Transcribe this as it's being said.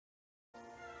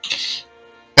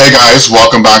Hey guys,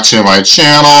 welcome back to my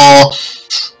channel.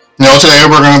 Today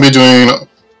we're going to be doing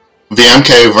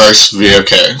VMK versus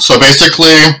VOK. So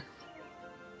basically,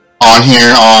 on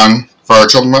here on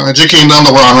Virtual Magic Kingdom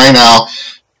that we're on right now,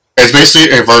 it's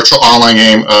basically a virtual online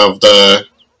game of the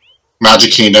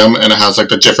Magic Kingdom, and it has like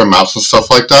the different maps and stuff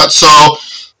like that. So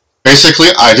basically,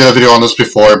 I did a video on this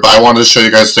before, but I wanted to show you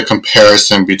guys the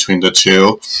comparison between the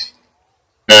two.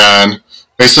 And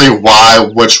basically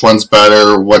which one's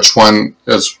better, which one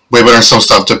is way better, and some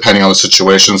stuff depending on the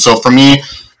situation. So for me,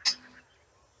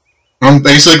 I'm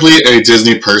basically a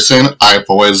Disney person. I've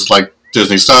always liked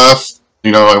Disney stuff.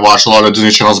 I watched a lot of Disney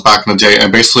channels back in the day,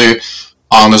 and basically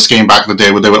on this game back in the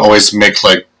day, they would always make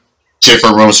like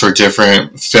different rooms for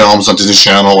different films on Disney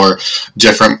Channel or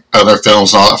different other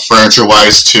films, and all that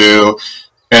furniture-wise too.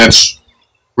 And it's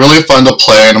really fun to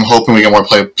play, and I'm hoping we get more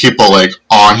people like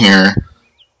on here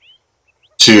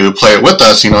to play it with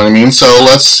us, you know what I mean? So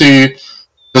let's see.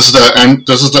 This is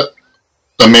the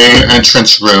main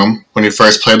entrance room. When you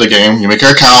first play the game, you make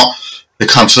your account, you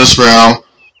come to this room,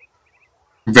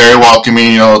 very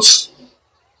welcoming. It's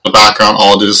the background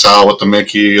all Disney style with the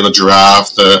Mickey, the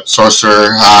giraffe, the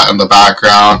sorcerer hat in the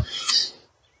background,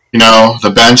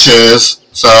 the benches.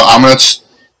 So I'm going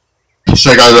to show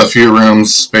you guys a few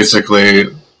rooms basically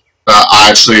that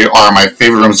actually are my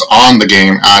favorite rooms on the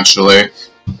game actually.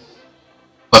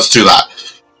 Let's do that.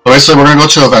 So basically, we're going to go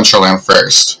to Adventureland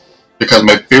first, because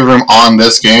my favorite room on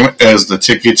this game is the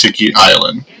Tiki Tiki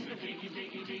Island.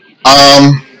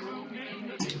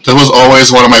 This was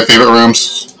always one of my favorite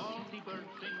rooms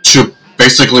to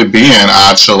basically be in,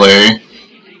 actually,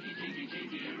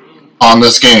 on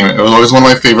this game. It was always one of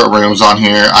my favorite rooms on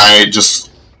here. I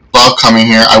just love coming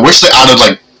here. I wish they added,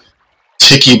 like,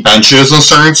 tiki benches in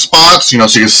certain spots, so you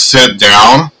can sit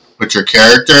down with your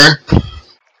character.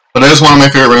 But it is one of my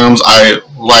favorite rooms. I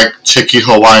like Tiki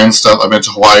Hawaiian stuff. I've been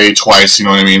to Hawaii twice, you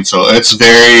know what I mean? So it's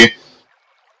very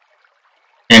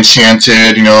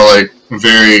enchanted, like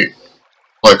very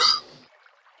like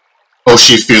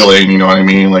Oshi feeling, you know what I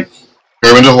mean? Like if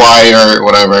you've been to Hawaii or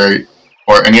whatever,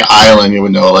 or any island, you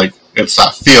would know like it's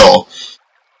that feel.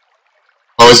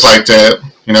 Always liked it,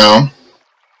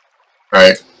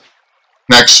 Right.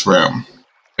 Next room.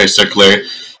 Basically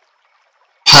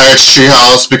Pirates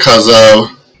Treehouse, because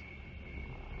of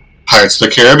Pirates of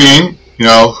the Caribbean.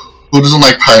 Who doesn't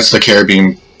like Pirates of the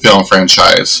Caribbean film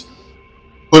franchise?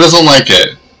 Who doesn't like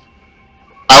it?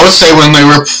 I would say when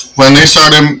they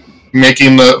started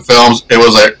making the films, it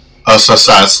was like a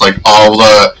success. Like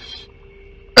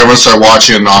everyone started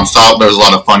watching it nonstop. There's a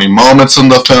lot of funny moments in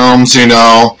the films, and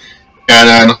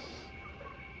then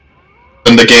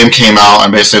the game came out,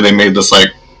 and basically they made this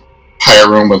like pirate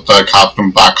room with the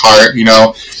Captain Blackheart,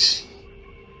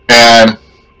 and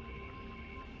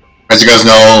as you guys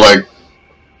know, like,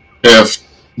 if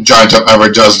Johnny Depp ever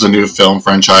does the new film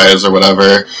franchise or whatever,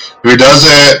 if he does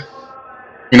it,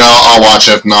 I'll watch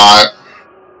it. If not,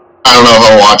 I don't know if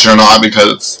I'll watch it or not,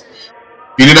 because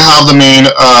you need to have the main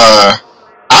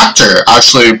actor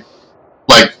actually,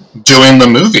 like, doing the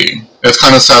movie. It's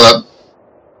kind of sad that,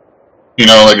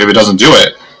 like, if he doesn't do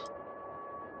it.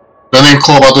 The thing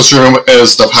cool about this room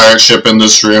is the pirate ship in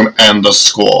this room and the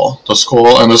school. The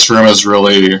school in this room is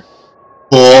really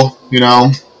cool,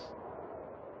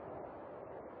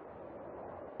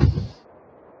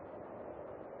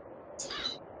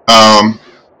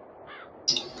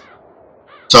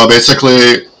 So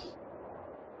basically,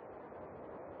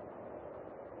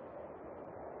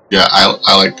 yeah,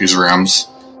 I like these rooms.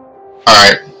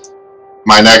 Alright,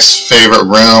 my next favorite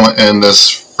room in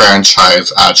this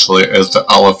franchise actually is the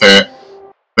elephant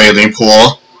bathing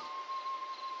pool.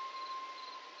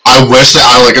 I wish they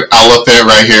had like an elephant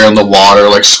right here in the water,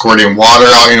 like squirting water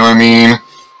out, you know what I mean?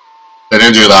 They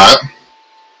didn't do that.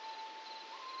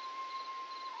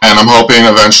 And I'm hoping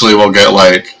eventually we'll get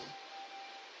like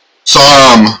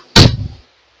some,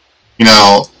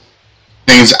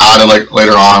 things added like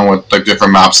later on with like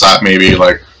different maps that maybe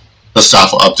like the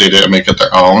staff will update it and make it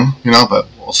their own, but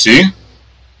we'll see.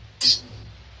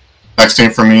 Next thing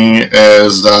for me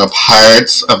is the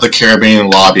Pirates of the Caribbean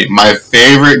lobby. My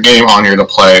favorite game on here to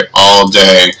play all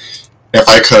day. If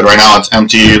I could. Right now it's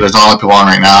empty. There's not a lot of people on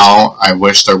right now. I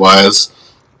wish there was.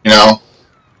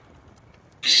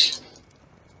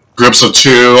 Groups of 2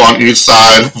 on each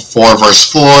side, 4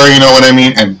 versus 4, you know what I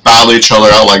mean? And battle each other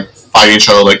out, like fighting each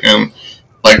other, like in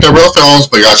like they're real films,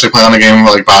 but you're actually playing on the game,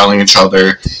 like battling each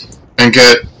other, and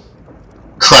get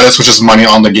credits, which is money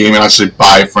on the game, and actually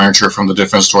buy furniture from the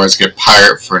different stores. Get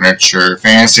pirate furniture,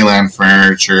 Fantasyland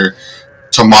furniture,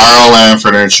 Tomorrowland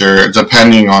furniture,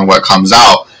 depending on what comes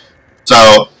out.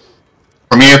 So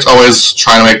for me, it's always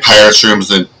trying to make pirate rooms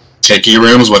the shaky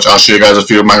rooms, which I'll show you guys a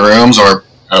few of my rooms or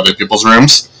other people's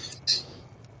rooms.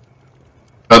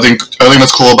 I think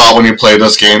that's cool about when you play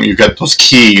this game, you get those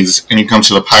keys and you come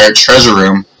to the pirate treasure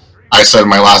room, I said in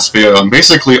my last video, and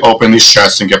basically open these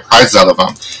chests and get prizes out of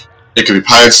them. It could be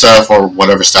pirate stuff or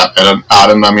whatever stuff out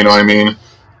in them, you know what I mean?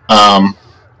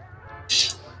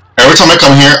 Every time I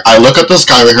come here, I look at this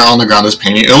guy right here on the ground, this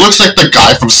painting. It looks like the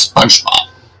guy from SpongeBob.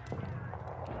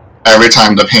 Every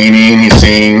time the painting, he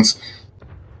sings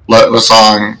the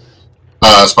song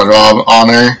SpongeBob on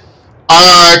there.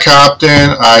 Ah,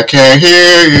 Captain, I can't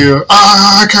hear you.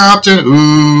 Ah, Captain,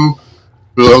 ooh.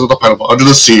 Below the pineapple, under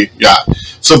the sea. Yeah.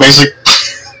 So basically,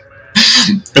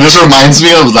 it just reminds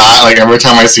me of that, like every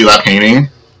time I see that painting.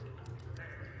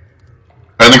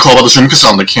 And then cool about this room, you can sit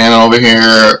on the cannon over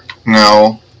here, you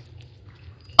know.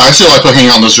 I actually like hanging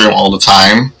out in this room all the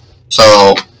time.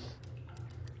 So,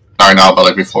 not right now, but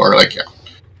like before, like, yeah.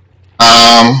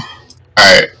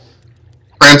 Alright.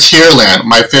 Frontierland.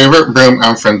 My favorite room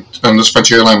on this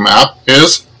Frontierland map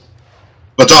is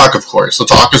the dock, of course. The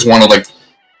dock is one of, like,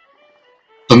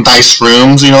 the nice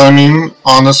rooms, you know what I mean,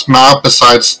 on this map,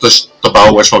 besides the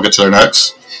boat, which we'll get to there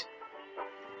next.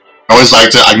 I always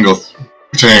liked it. I can go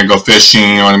pretending to go fishing,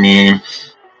 you know what I mean.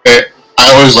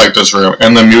 I always liked this room,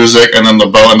 and the music, and then the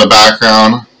boat in the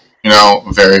background, you know,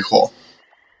 very cool.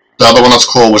 The other one that's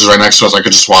cool, which is right next to us, I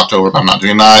could just walk over, but I'm not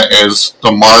doing that, is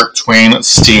the Mark Twain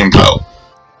Steamboat.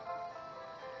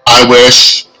 I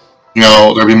wish, you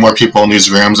know, there'd be more people in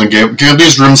these rooms, and give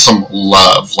these rooms some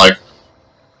love, like,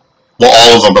 well,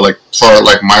 all of them, but, like, for,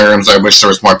 like, my rooms, I wish there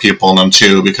was more people in them,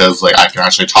 too, because, like, I can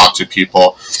actually talk to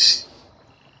people.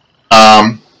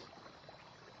 I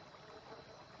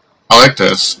like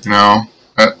this, you know,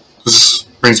 this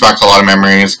brings back a lot of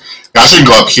memories. You actually can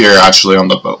go up here, actually, on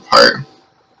the boat part.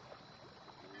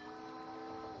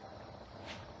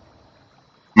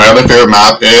 My other favorite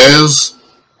map is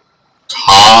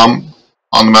Tom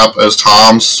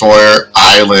Sawyer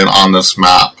Island on this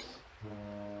map.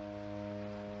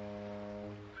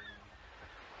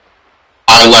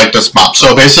 I like this map.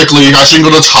 So basically, you actually can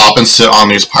go to the top and sit on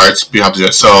these parts, but you have to do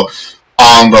it. So,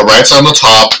 on the right side of the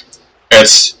top,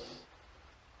 it's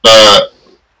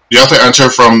you have to enter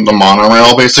from the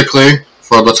monorail, basically,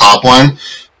 for the top one.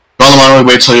 Go on the monorail,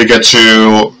 wait till you get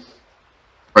to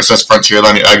where it says Frontier,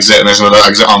 then you exit, and there's another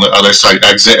exit on the other side. You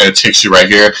exit, and it takes you right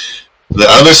here. The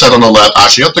other side on the left,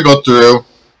 actually, you have to go through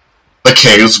the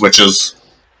caves, which is,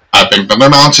 I think, Thunder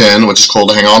Mountain, which is cool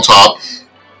to hang on top.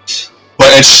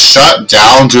 But it's shut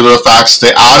down due to the fact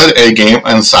they added a game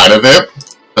inside of it,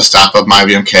 the staff of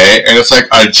MyVMK, and it's like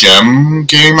a gym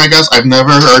game, I guess. I've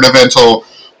never heard of it until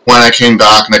when I came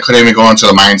back, and I couldn't even go into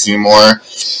the mines anymore.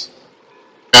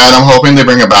 And I'm hoping they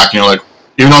bring it back, you know, like,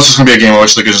 even though it's just going to be a game, I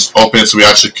wish they could just open it so we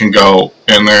actually can go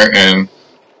in there and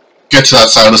get to that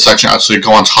side of the section, actually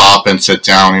go on top and sit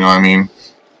down, you know what I mean?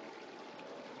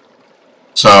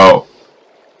 So,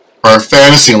 for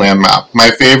Fantasyland map,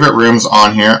 my favorite rooms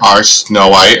on here are Snow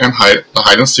White and the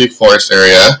Hide and Seek Forest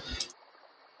area.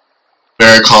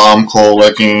 Very calm, cool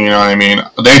looking, you know what I mean?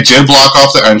 They did block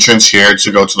off the entrance here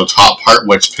to go to the top part,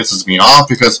 which pisses me off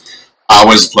because I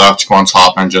always love to go on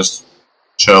top and just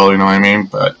chill, you know what I mean?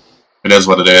 But it is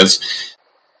what it is.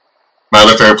 My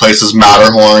other favorite place is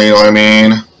Matterhorn, you know what I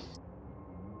mean?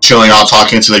 Chilling out,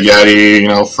 talking to the Yeti, you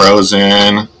know,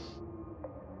 Frozen.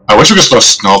 I wish we could throw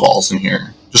snowballs in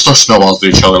here. Just throw snowballs to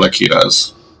each other like he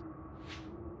does.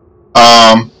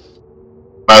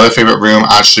 My other favorite room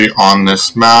actually on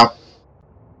this map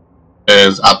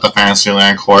is at the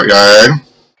Fantasyland Courtyard.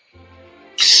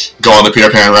 Go on the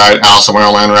Peter Pan ride, Alice in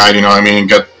Wonderland ride, you know what I mean?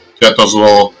 Get those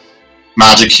little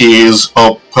magic keys,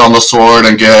 put on the sword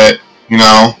and get, you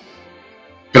know,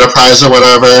 get a prize or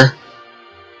whatever.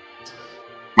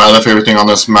 My other favorite thing on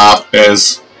this map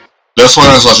is, this one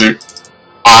is actually,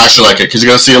 I actually like it, because you're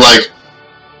going to see, like,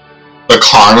 the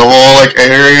carnival, like,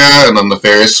 area, and then the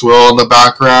Ferris wheel in the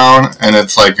background, and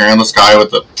it's, like, you're in the sky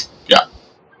with the, yeah,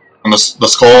 and the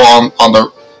skull on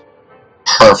the,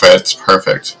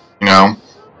 perfect, you know.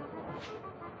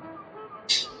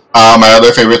 My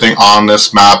other favorite thing on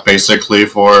this map, basically,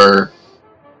 for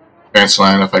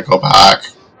Fantasyland, if I go back,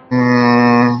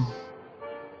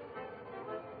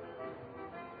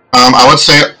 I would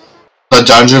say the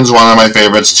dungeon's one of my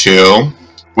favorites, too,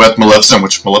 with Maleficent,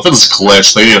 which Maleficent's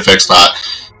glitched. They need to fix that.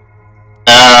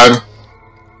 And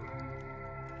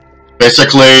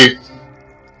basically,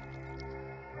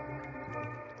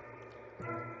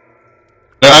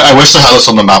 I wish they had this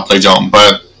on the map, they don't,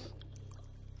 but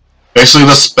basically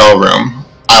the spell room.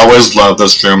 I always love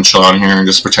this room, chill on here and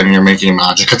just pretending you're making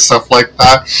magic and stuff like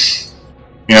that.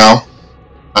 You know,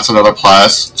 that's another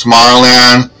plus.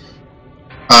 Tomorrowland,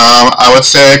 I would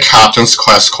say Captain's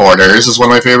Quest Quarters is one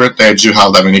of my favorite. They do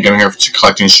have that minigame here for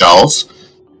collecting shells.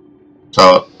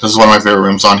 So this is one of my favorite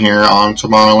rooms on here on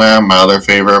Tomorrowland. My other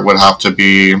favorite would have to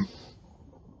be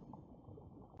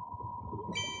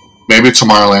maybe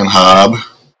Tomorrowland Hub.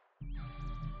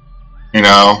 You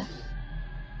know,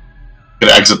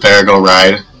 get an exit there, go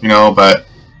ride. You know, but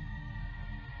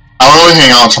I don't really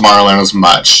hang out in Tomorrowland as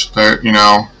much. There, you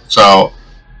know, so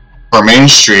for Main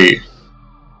Street,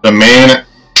 the main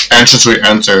entrance we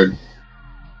entered,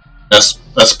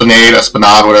 Esplanade,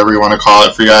 whatever you want to call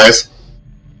it for you guys.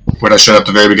 What I showed at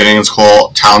the very beginning is cool.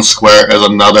 Town Square is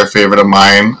another favorite of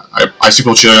mine. I see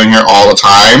people chilling here all the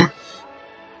time.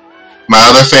 My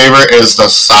other favorite is the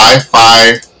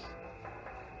Sci-Fi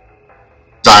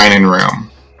dining room.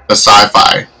 The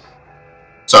Sci-Fi.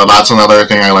 So that's another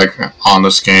thing I like on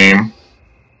this game.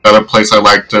 The other place I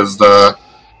liked is the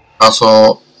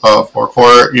Castle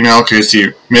forecourt, you know, because you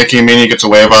see Mickey and Minnie get to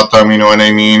wave at them, you know what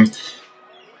I mean?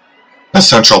 The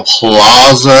Central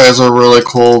Plaza is a really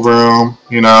cool room,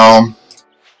 you know.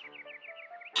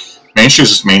 Main Street is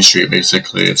just Main Street,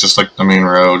 basically. It's just like the main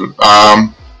road.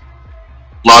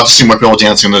 Love to see more people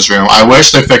dancing in this room. I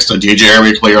wish they fixed the DJ area where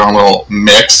you play your own little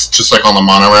mix, just like on the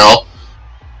monorail.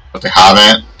 But they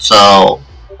haven't. So,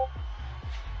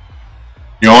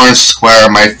 the Orange Square,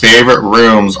 my favorite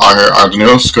rooms are the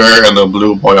New Square and the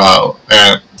Blue Boyale.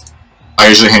 And I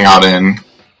usually hang out in.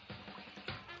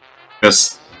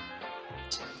 This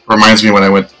reminds me when I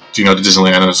went, you know, to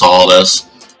Disneyland and saw all this.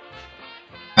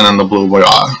 And then the Blue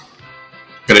Boyale.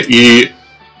 Gonna eat.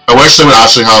 I wish they would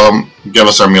actually have them give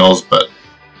us our meals, but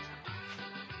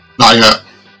not yet.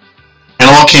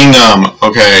 Animal Kingdom.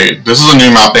 Okay, this is a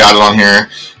new map they added on here.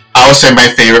 I would say my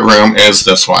favorite room is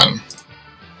this one.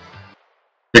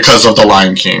 Because of the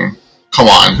Lion King. Come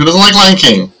on, who doesn't like Lion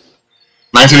King?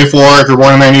 1984, if you're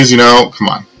born in the 90s, you know, come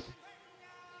on.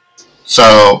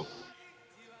 So,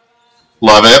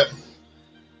 love it.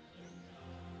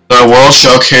 The World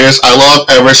Showcase, I love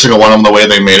every single one of them the way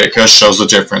they made it because it shows the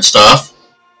different stuff.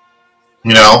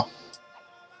 You know?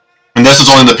 And this is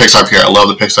only the Pixar Pier. I love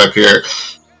the Pixar Pier.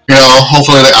 You know,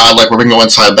 hopefully they add, like, we're going to go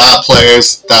inside that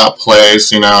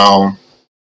place, you know.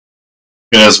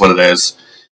 It is what it is.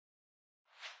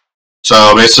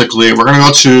 So, basically, we're going to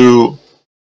go to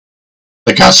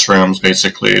the guest rooms,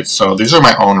 basically. So, these are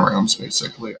my own rooms,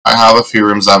 basically. I have a few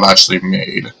rooms I've actually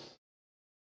made.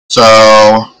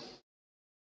 So,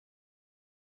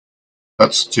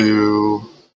 let's do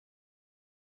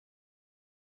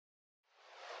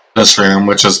this room,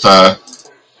 which is the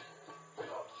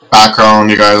background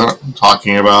you guys are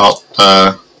talking about.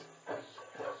 The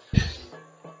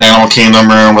Animal Kingdom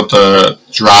room with the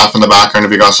giraffe in the background.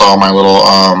 If you guys saw my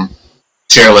little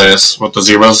tier list with the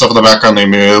zebras and stuff in the background, they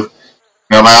move.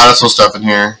 You know, I added some stuff in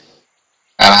here.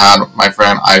 And I had my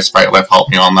friend Ice Sprite Life help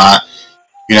me on that.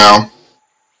 You know,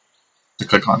 to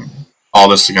click on all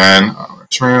this again.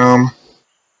 This room.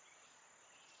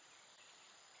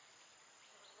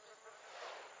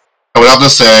 I would have to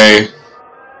say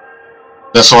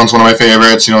this one's one of my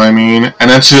favorites, you know what I mean? And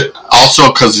then to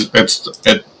also because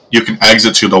you can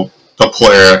exit to the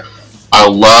player. I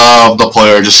love the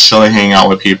player just chilling, hanging out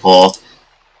with people.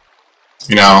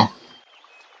 You know?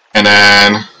 And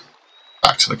then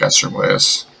back to the guest room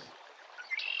list.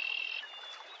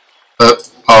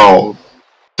 Oh,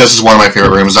 this is one of my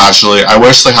favorite rooms actually. I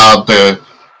wish they had the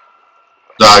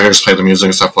I just play the music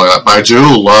and stuff like that. But I do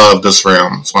love this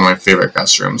room. It's one of my favorite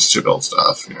guest rooms to build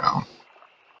stuff, you know.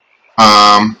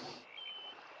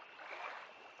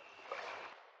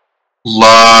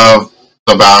 Love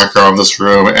the background of this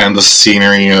room and the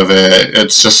scenery of it.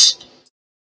 It's just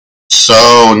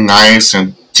so nice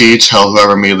and detailed,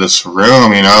 whoever made this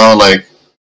room, you know, like,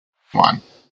 come on.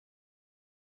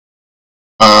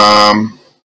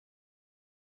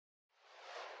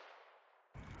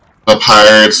 The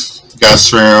Pirates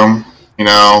guest room, you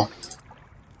know.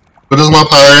 Who doesn't love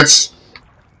pirates?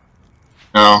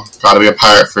 You know, gotta be a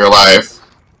pirate for your life.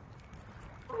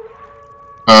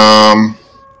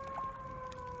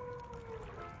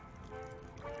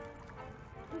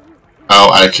 Oh,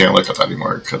 I can't look at that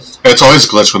anymore, because it's always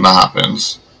glitched when that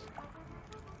happens.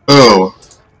 Ooh.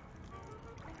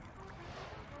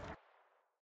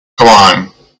 Come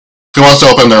on. Who wants to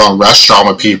open their own restaurant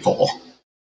with people?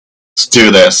 Let's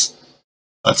do this.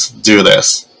 Let's do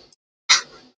this.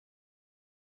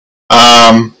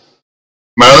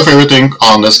 My other favorite thing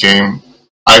on this game,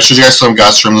 I showed you guys some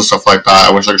guest rooms and stuff like that.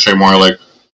 I wish I could show you more, like,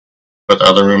 but the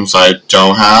other rooms I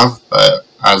don't have, but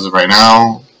as of right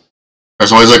now,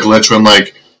 there's always a glitch when,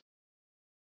 like,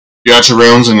 you got your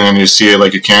rooms and then you see it,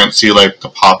 like, you can't see, like, the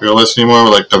popular list anymore,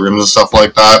 like, the rooms and stuff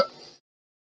like that.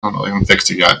 I don't know, they haven't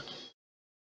fixed it yet.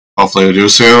 Hopefully they'll do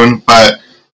soon. But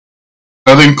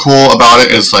another thing cool about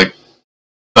it is like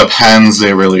the pens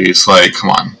they release. Like, come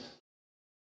on.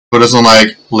 Who doesn't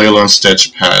like Lilo and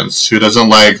Stitch pens? Who doesn't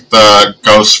like the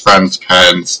Ghost Friends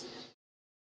pens?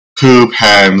 Pooh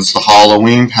pens, the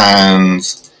Halloween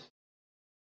pens,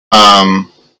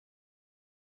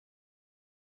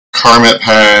 Kermit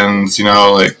pens, you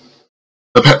know, like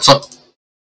the pens,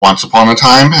 Once Upon a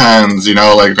Time pens, you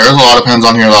know, like there's a lot of pens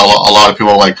on here that a lot of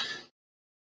people like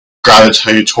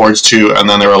gravitate towards too, and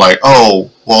then they were like, oh,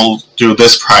 we'll do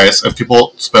this price, and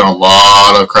people spend a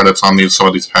lot of credits on some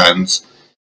of these pens.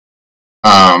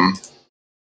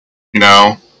 You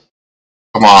know,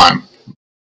 come on,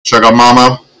 Sugar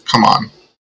Mama, come on.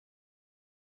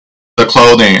 The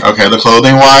clothing, okay, the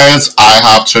clothing wise, I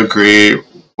have to agree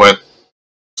with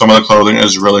some of the clothing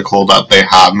is really cool that they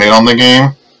have made on the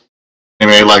game. They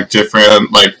made like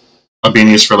different, like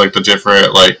beanies for like the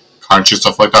different like country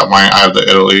stuff like that. Mine, I have the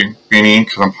Italy beanie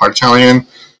because I'm part Italian.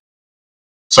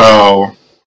 So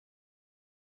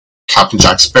Captain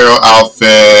Jack Sparrow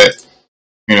outfit,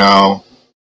 you know,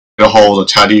 it'll hold a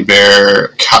teddy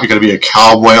bear. You gotta be a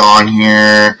cowboy on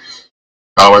here.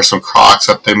 Gotta wear some Crocs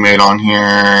that they made on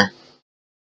here.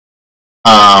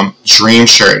 Dream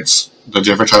shirts, the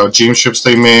different type of dream shirts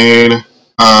they made.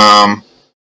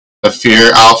 The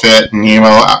Fear outfit, Nemo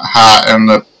hat, and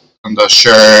the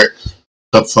shirt.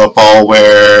 The football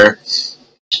wear,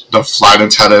 the flight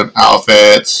attendant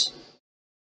outfits.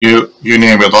 You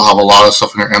name it, they'll have a lot of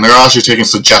stuff in here, and they're actually taking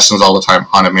suggestions all the time.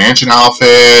 Haunted Mansion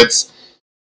outfits,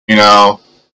 you know,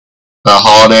 the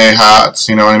holiday hats.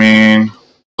 You know what I mean?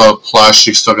 The plush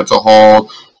you still get to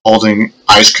hold, holding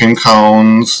ice cream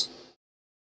cones.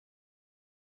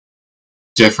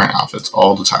 Different outfits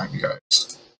all the time, you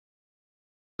guys.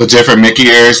 The different Mickey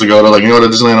ears to go to, like, you know, the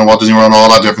Disneyland and Walt Disney World and all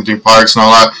that, different theme parks and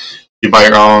all that. You buy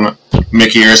your own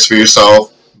Mickey ears for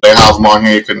yourself. They have them on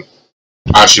here. You can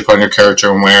actually put in your character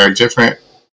and wear different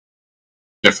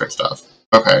stuff.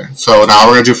 Okay, so now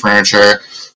we're gonna do furniture,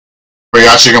 where you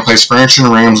actually can place furniture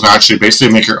in rooms and actually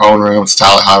basically make your own room,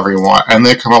 style it however you want. And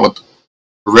they come up with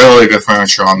really good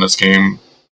furniture on this game.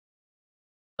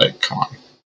 Like, come on.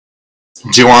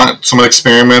 Do you want some of the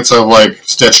experiments of, like,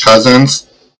 Stitch Cousins?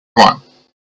 Come on.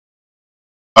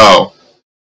 Oh.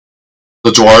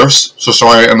 The dwarves. So,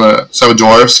 sorry, and the 7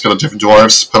 dwarves. Get the different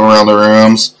dwarves, put them around the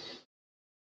rooms.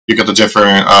 You get the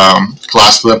different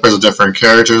glass flippers of different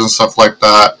characters and stuff like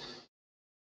that.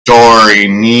 Dory,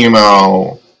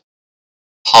 Nemo,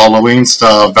 Halloween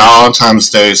stuff, Valentine's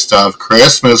Day stuff,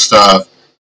 Christmas stuff.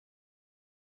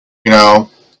 You know,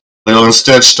 Lilo and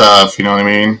Stitch stuff, you know what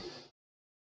I mean?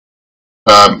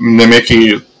 The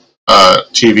Mickey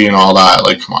TV and all that,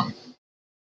 like, come on.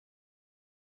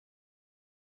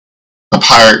 The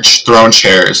pirate throne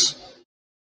chairs.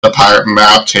 The pirate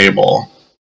map table.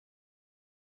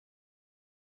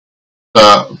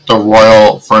 The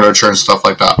royal furniture and stuff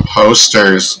like that.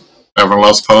 Posters. Everyone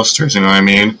loves posters, you know what I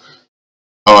mean?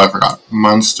 Oh, I forgot.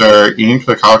 Monster Inc.,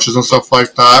 the couches and stuff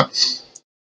like that.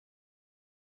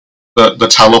 The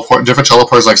teleport, different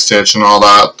teleports like Stitch and all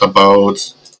that. The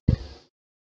boats.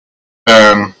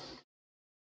 And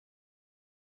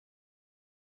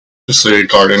just the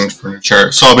garden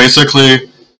furniture. So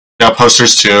basically, yeah,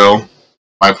 posters too.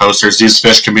 Buy posters. These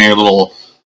fish can be a little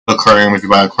aquarium if you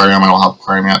buy an aquarium. I don't have an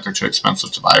aquarium yet. They're too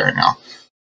expensive to buy right now.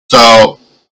 So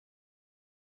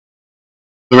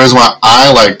the reason why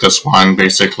I like this one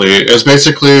basically is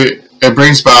it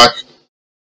brings back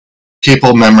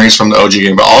people memories from the OG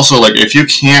game, but also, like, if you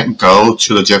can't go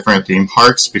to the different theme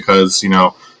parks because, you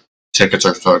know, tickets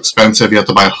are so expensive, you have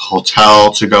to buy a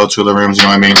hotel to go to the rooms, you know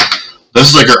what I mean? This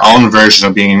is like your own version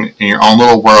of being in your own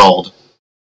little world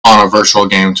on a virtual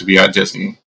game to be at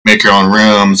Disney. Make your own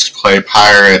rooms, play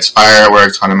pirates,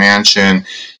 fireworks, Haunted Mansion,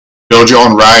 build your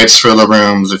own rides for the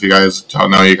rooms. If you guys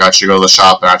don't know, you can actually go to the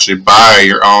shop and actually buy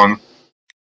your own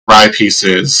ride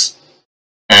pieces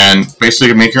and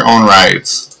basically make your own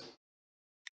rides.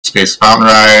 Space Mountain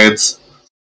rides.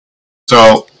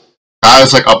 So that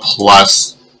is like a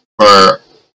plus for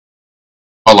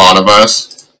a lot of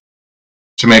us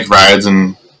to make rides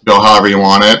and build however you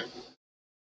want it.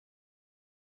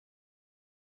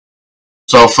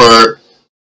 So for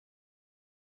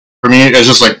me, it's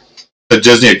just like the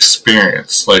Disney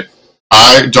experience. Like,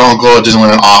 I don't go to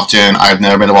Disneyland often. I've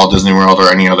never been to Walt Disney World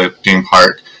or any other theme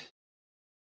park.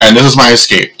 And this is my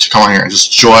escape, to come on here and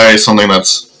just enjoy something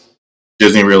that's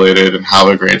Disney related and have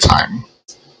a great time.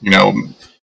 You know,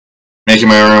 making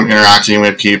my room, interacting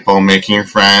with people, making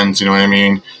friends, you know what I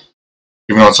mean?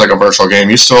 Even though it's like a virtual game,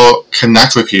 you still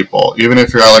connect with people. Even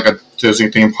if you're at like a Disney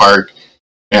theme park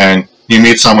and you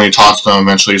meet someone, you talk to them,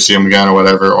 eventually you see them again or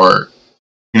whatever, or,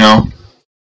 you know,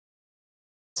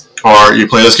 or you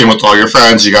play this game with all your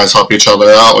friends, you guys help each other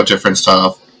out with different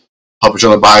stuff, help each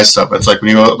other buy stuff. It's like when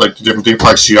you go like to different theme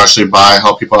parks, you actually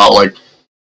help people out, like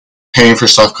paying for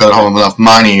stuff because they don't have enough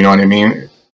money, you know what I mean?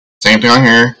 Same thing on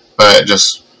here, but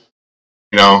just,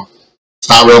 you know, it's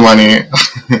not real money.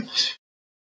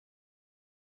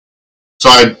 So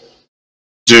I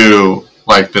do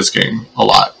like this game a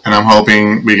lot, and I'm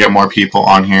hoping we get more people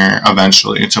on here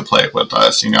eventually to play it with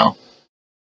us, you know.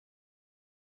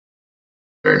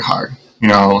 Very hard, you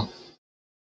know.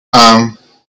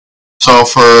 So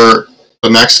for the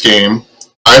next game,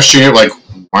 I've streamed it like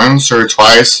once or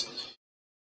twice,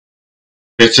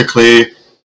 basically,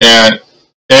 and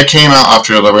it came out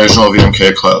after the original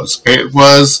VMK closed. It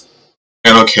was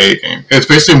an okay game. It's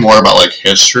basically more about like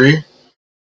history.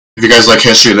 If you guys like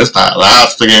history, that's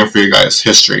the game for you guys.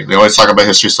 History. They always talk about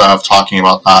history stuff, talking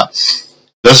about that.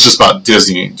 This is just about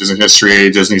Disney history,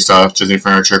 Disney stuff, Disney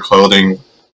furniture, clothing,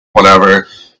 whatever,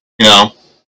 you know.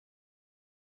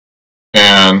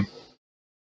 And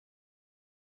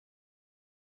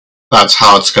that's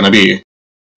how it's gonna be.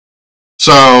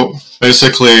 So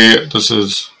basically, this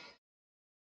is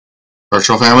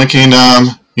Virtual Family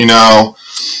Kingdom, you know,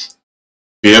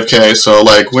 VFK. So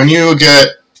like when you get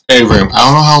a room, I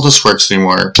don't know how this works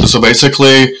anymore. So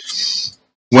basically,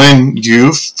 when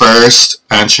you first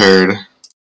entered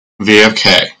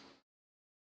VFK,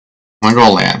 I'm gonna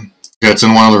go land. It's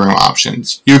in one of the room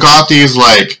options. You got these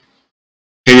like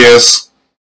hideous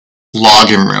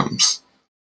login rooms.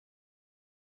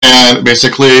 And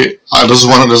basically, this is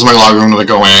my login room that I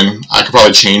go in. I could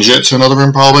probably change it to another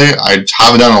room probably. I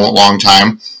haven't done it in a long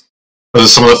time. But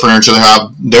some of the furniture they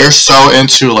have, they're so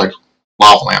into like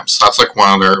lava lamps. That's like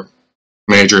one of their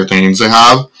major things they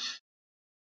have.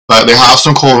 But they have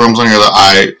some cool rooms on here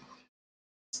that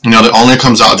that only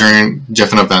comes out during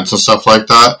different events and stuff like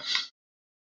that.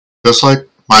 Just like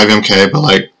my VMK, but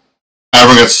like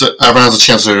everyone has a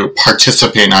chance to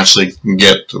participate and actually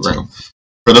get the room.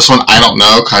 For this one, I don't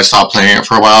know, because I stopped playing it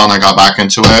for a while and I got back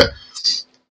into it.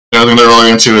 The other thing they're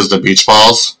really into is the beach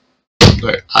balls.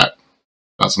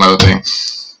 That's another thing.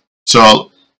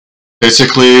 So,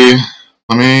 basically,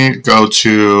 let me go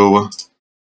to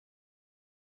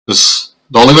this.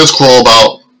 The only thing that's cool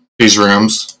about these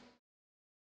rooms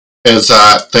is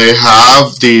that they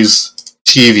have these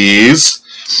TVs,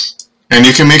 and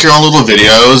you can make your own little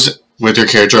videos with your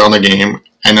character on the game,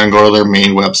 and then go to their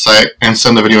main website and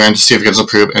send the video in to see if it gets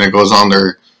approved, and it goes on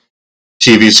their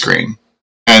TV screen.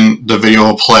 And the video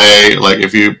will play, like,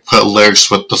 if you put lyrics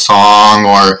with the song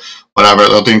or whatever.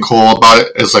 The thing cool about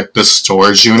it is, like, this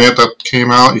storage unit that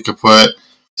came out. You could put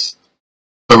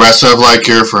the rest of, like,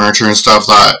 your furniture and stuff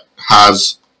that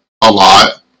has a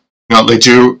lot. You know, they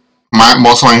do,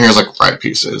 most of mine here is, like, red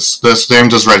pieces. This thing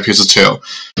does red pieces, too.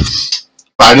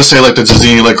 But I just say, like, the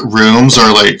Disney, like, rooms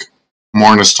are, like,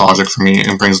 more nostalgic for me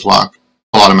and brings a lot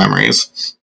of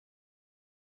memories.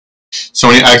 So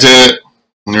when you exit,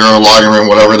 when you're in a login room,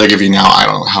 whatever they give you now, I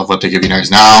don't know what they give you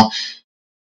guys now,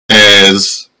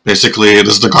 is basically,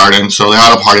 this is the garden. So they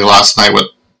had a party last night with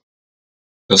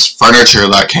this furniture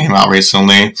that came out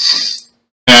recently.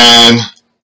 And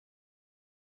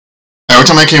every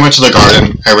time I came into the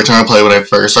garden, every time I played when I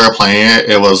first started playing it,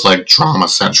 it was like drama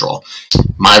central.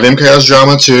 My VMK has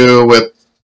drama too, with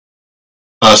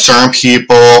certain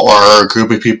people or a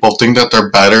group of people think that they're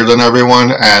better than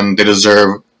everyone and they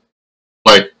deserve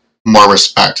like more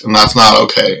respect, and that's not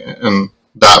okay in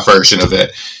that version of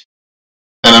it.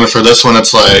 And then for this one,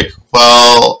 it's like,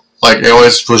 well, like it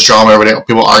always was drama every day,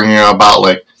 people arguing about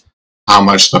like how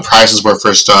much the prices were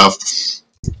for stuff,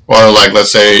 or like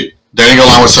let's say they didn't go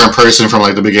along with a certain person from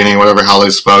like the beginning, whatever how they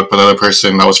spoke, but the other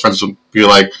person that was friends would be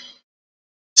like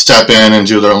step in and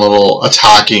do their little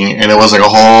attacking, and it was like a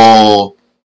whole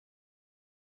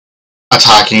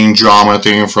attacking drama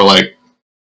thing for like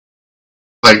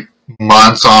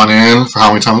months on end, for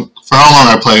how long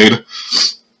I played.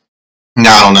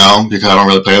 Now I don't know, because I don't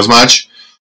really play as much.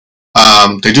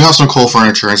 They do have some cool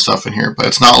furniture and stuff in here, but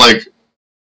it's not like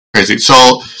crazy. So,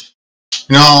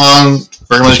 you know, on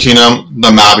Virtual Magic Kingdom,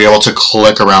 the map, be able to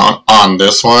click around on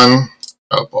this one.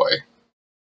 Oh boy.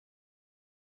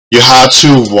 You had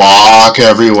to walk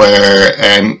everywhere,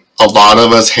 and a lot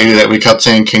of us hated it. We kept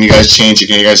saying, can you guys change it?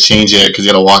 Can you guys change it? Because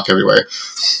you had to walk everywhere.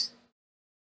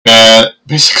 And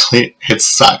basically, it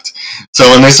sucked. So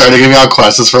when they started giving out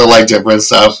quests for like different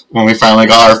stuff, when we finally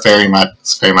got our fairy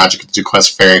magic to do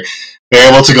quest fairy, we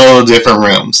were able to go to different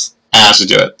rooms and actually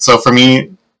do it. So for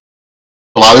me,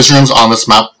 a lot of these rooms on this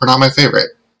map were not my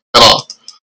favorite at all.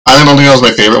 I think the only thing that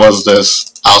was my favorite was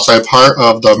this outside part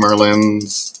of the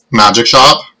Merlin's magic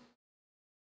shop.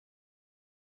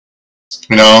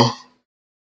 You know,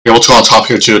 you're able to go on top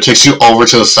here too. It takes you over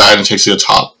to the side and takes you to the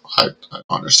top. I don't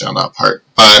understand that part,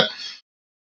 but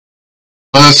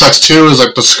what that sucks too is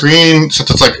like the screen, since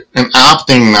it's like an app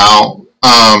thing now.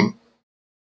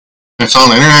 It's on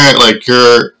the internet. Like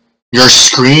your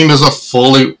screen doesn't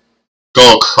fully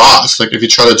go across. Like if you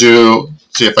try to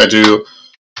see if I do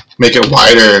make it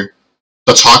wider,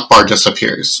 the talk bar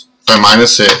disappears. If I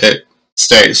minus it, it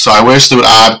stays. So I wish they would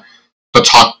add the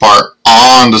talk bar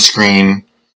on the screen,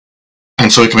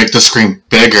 and so we can make the screen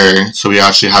bigger, so we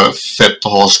actually have it fit the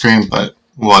whole screen. But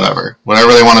whatever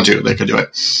they want to do, they could do it.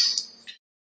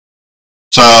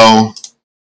 So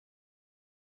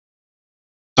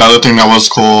the other thing that was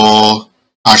cool,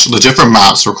 actually, the different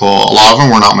maps were cool. A lot of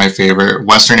them were not my favorite.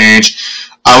 Western Age,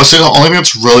 I would say the only thing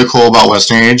that's really cool about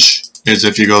Western Age is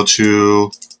if you go to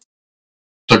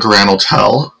the Grand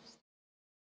Hotel.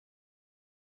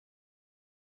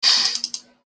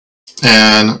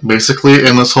 And basically,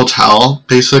 in this hotel,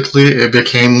 it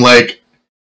became like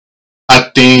a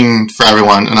thing for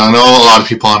everyone. And I know a lot of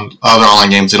people on other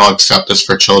online games, they don't accept this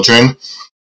for children.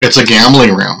 It's a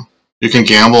gambling room. You can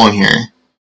gamble in here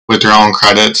with your own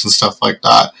credits and stuff like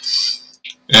that.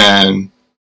 And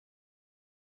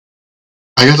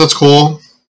I guess that's cool.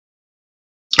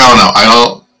 I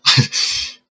don't.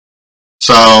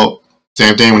 So,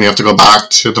 same thing when you have to go back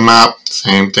to the map.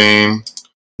 Same thing.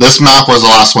 This map was the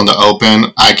last one to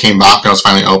open. I came back and it was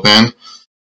finally open.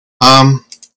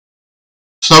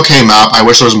 It's an okay map. I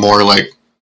wish there was more like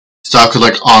stuff, because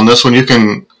like on this one you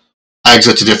can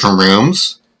exit to different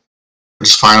rooms, which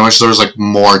is fine. I wish there was like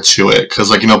more to it,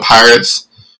 because like, you know, Pirates,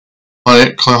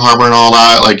 Clan Harbor and all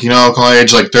that, like, you know, Clan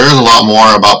Age, like there is a lot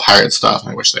more about pirate stuff.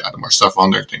 I wish they added more stuff on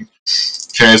their thing.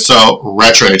 Okay, so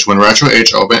Retro Age. When Retro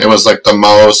Age opened, it was like the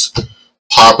most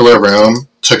popular room.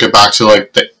 Took it back to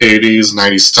like the 80s,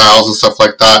 90s styles and stuff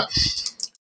like that.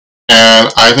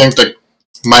 And I think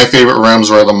my favorite rooms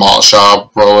were the malt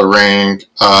shop, roller rink,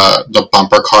 the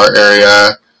bumper car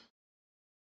area.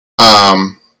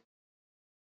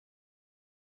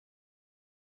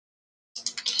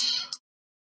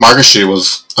 Market Street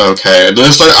was okay. They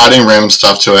just started adding random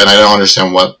stuff to it, and I don't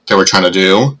understand what they were trying to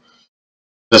do.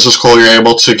 This was cool. You're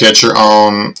able to get your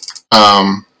own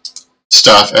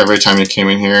stuff every time you came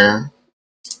in here.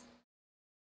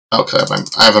 Okay,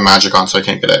 I have a magic on, so I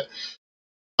can't get it.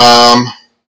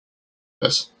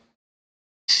 This.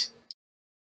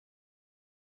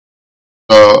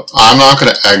 So I'm not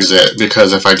going to exit,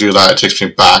 because if I do that, it takes me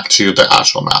back to the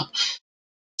actual map.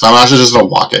 So I'm actually just going to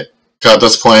walk it. Because at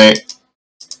this point,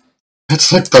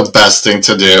 it's like the best thing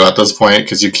to do at this point,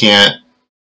 because you can't.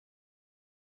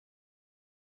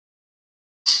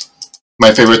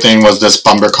 My favorite thing was this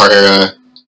bumper car area.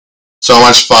 So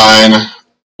much fun.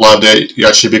 Loved it. You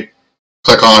actually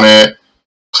click on it,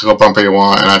 click what bumper you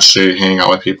want, and actually hang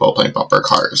out with people playing bumper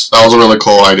cars. That was a really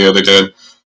cool idea they did.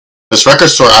 This record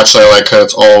store, actually, I like because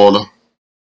it's old,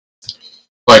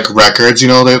 like records, you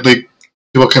know,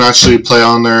 people can actually play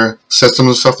on their systems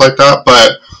and stuff like that.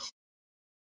 But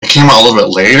it came out a little bit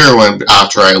later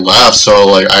after I left, so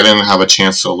like I didn't have a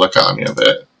chance to look at any of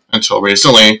it until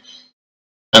recently.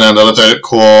 And then the other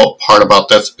cool part about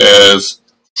this is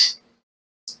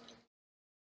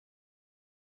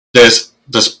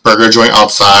this burger joint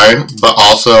outside, but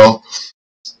also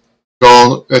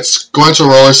it's going to a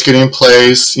roller skating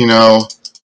place, you know,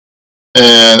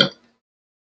 and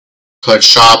like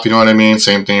shop, you know what I mean?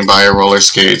 Same thing, buy your roller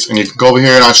skates, and you can go over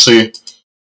here and actually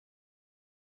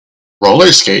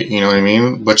roller skate, you know what I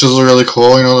mean? Which is really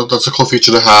cool, you know, that's a cool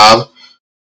feature to have.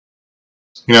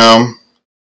 You know,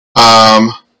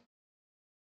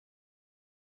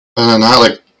 other than that,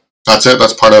 like, that's it.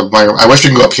 That's part of my. I wish we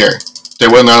could go up here. They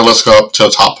wouldn't let us go up to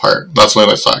the top part. That's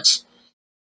really sucks.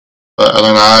 But other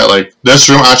than that, like, this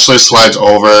room actually slides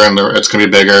over, and it's gonna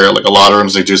be bigger. Like a lot of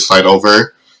rooms, they do slide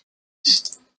over.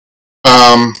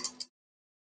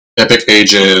 Epic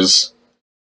Ages.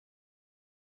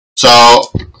 So,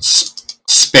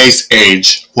 Space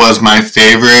Age was my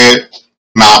favorite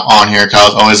map on here, because I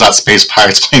was always at Space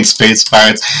Pirates playing Space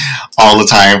Pirates all the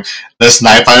time. This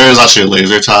Night Fighter is actually a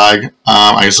laser tag.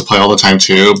 I used to play all the time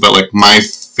too, but like my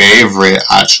favorite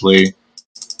actually.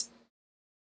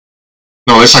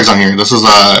 No, laser tag's on here. This is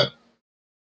Night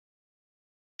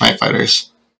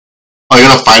Fighters. Oh, you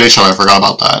gotta fight each other. I forgot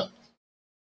about that.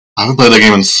 I haven't played the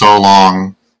game in so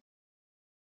long.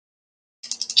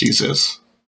 Jesus.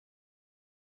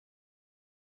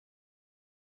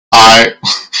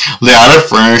 They added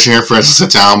furniture here for us to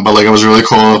sit down, but like it was really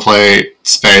cool to play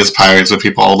Space Pirates with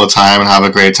people all the time and have a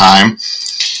great time.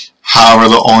 However,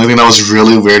 the only thing that was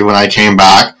really weird when I came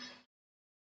back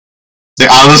They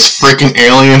added this freaking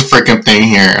alien freaking thing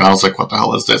here, and I was like, what the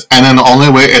hell is this? And then the only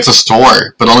way, it's a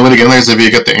store, but the only way to get in there is if you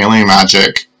get the alien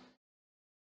magic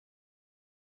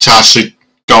to actually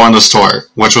go in the store,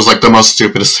 which was like the most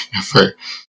stupidest thing ever.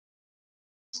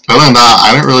 Other than that,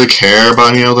 I didn't really care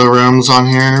about any other rooms on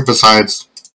here besides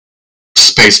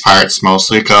Space Pirates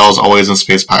mostly, because I was always in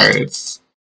Space Pirates.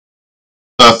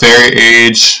 The Fairy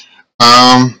Age,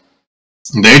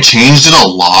 they changed it a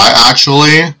lot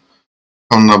actually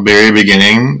from the very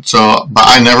beginning. So, but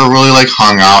I never really like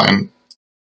hung out in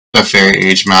the Fairy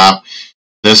Age map.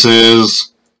 This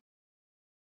is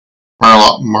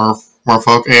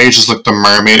Merfolk Age, just like the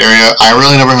mermaid area. I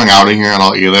really never hung out in here at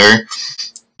all either.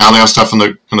 Now they have stuff in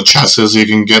the chests, you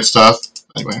can get stuff.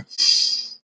 Anyway,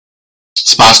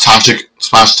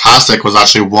 Splashtastic was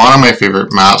actually one of my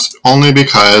favorite maps, only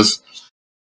because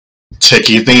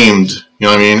Tiki themed. You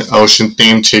know what I mean? Ocean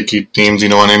themed, Tiki themed. You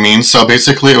know what I mean? So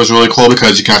basically, it was really cool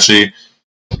because you can actually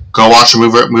go watch a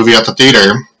movie at the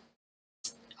theater.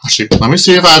 Actually, let me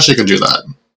see if I actually can do that.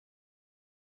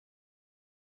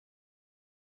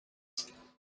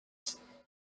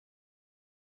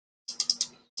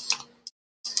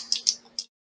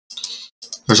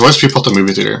 There's always people at the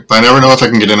movie theater, but I never know if I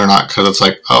can get in or not, because it's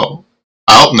like, oh,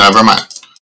 never mind.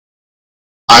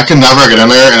 I can never get in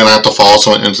there, and then I have to follow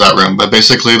someone into that room, but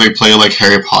basically they play like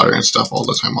Harry Potter and stuff all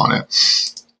the time on it.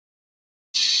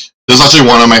 This is actually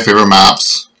one of my favorite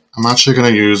maps. I'm actually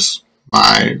going to use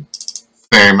my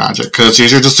Fairy Magic, because it's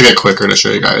easier just to get quicker to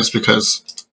show you guys, because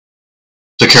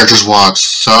the characters walk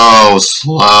so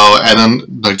slow, and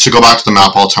then like to go back to the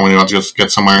map all the time when you want to just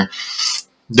get somewhere.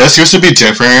 This used to be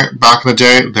different back in the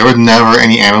day. There were never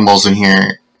any animals in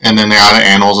here, and then they added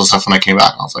animals and stuff when I came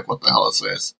back. I was like, what the hell is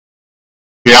this?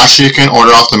 You actually can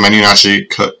order off the menu and actually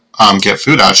could, get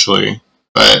food, actually.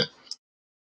 But,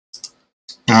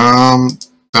 the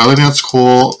other thing that's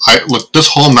cool, look, this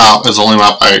whole map is the only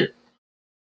map I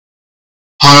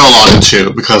hung out a lot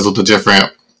into because of the different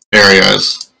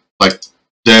areas. Like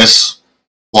this,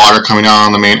 water coming down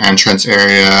on the main entrance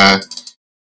area.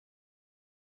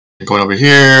 Going over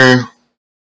here.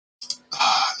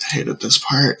 I hated this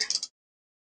part.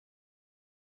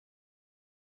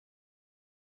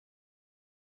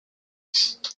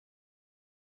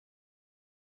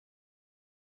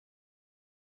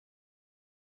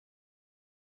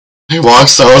 They walk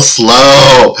so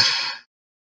slow.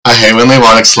 I hate when they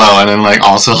walk slow, and then like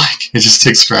also like it just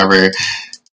takes forever.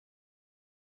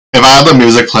 If I had the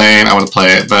music playing, I would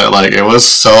play it, but like it was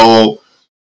so.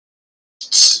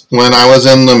 When I was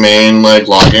in the main like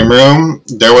login room,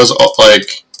 there was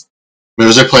like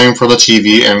music playing for the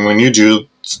TV, and when you do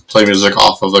play music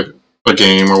off of like a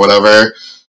game or whatever,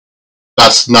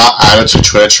 that's not added to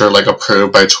Twitch or like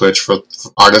approved by Twitch for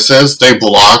artists. They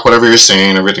block whatever you're saying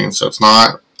and everything, so it's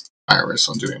not Iris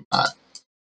on doing that.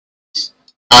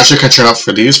 I actually can turn up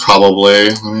for these probably.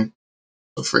 Let me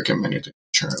the freaking menu to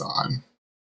turn it on.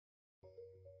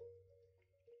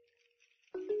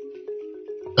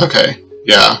 Okay,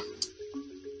 yeah.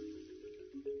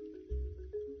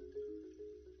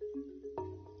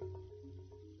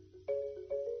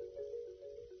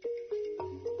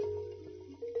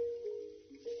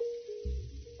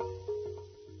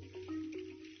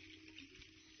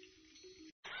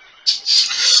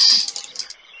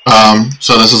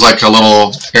 So this is like a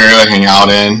little area to hang out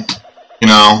in, you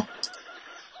know,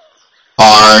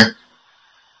 bar.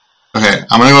 Okay,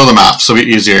 I'm gonna go to the map, so it'll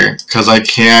be easier, because I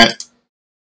can't,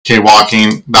 okay,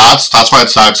 walking, that's why it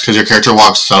sucks, because your character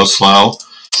walks so slow,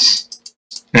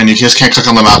 and you just can't click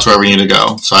on the map to wherever you need to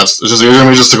go, so it's just easier for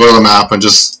me just to go to the map, and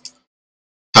just,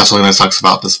 that's something that sucks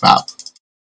about this map,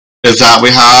 is that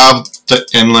we have the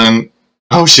inland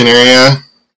ocean area,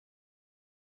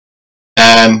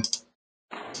 and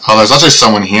oh, there's actually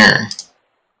someone here.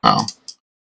 Oh.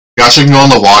 You actually can go in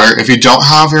the water. If you don't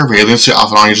have your Radiant Suit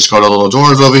outfit on, you just go to the little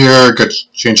doors over here,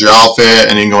 change your outfit,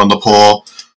 and you can go in the pool.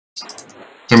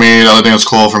 For me, the other thing that's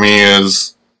cool for me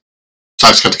is I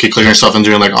just got to keep clicking yourself and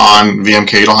doing like on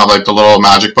VMK, you don't have like the little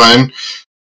magic button.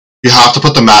 You have to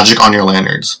put the magic on your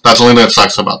lanterns. That's the only thing that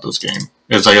sucks about this game,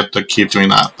 is I get to keep doing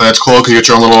that. But it's cool because you get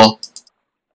your own little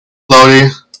floaty.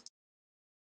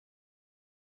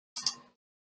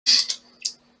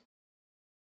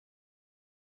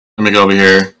 Let me go over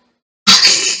here.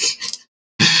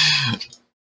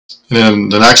 And then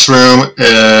the next room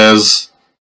is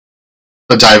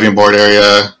the diving board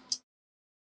area.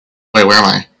 Wait, where am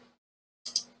I?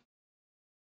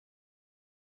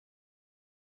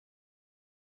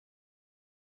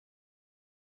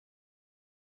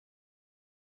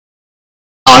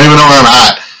 I don't even know where I'm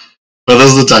at. But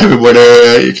this is the diving board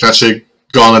area. You can actually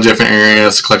go on the different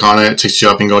areas, click on it, takes you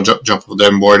up and go jump off the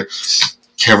diving board.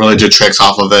 Can't really do tricks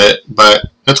off of it, but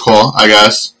it's cool, I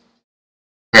guess.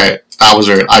 Okay, that was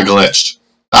weird. I glitched.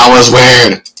 That was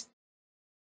weird.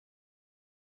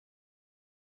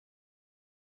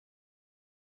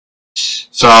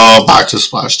 So back to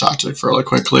Splash Tactic really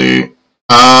quickly.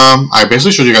 I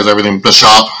basically showed you guys everything. The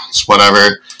shop, it's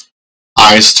whatever.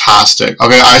 Ice-tastic.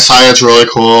 Okay, Ice High, it's really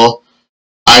cool.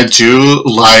 I do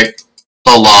like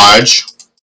the Lodge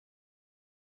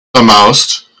the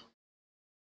most.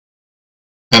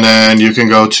 And then you can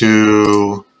go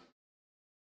to...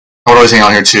 I would always hang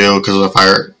out here too because of the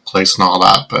fireplace and all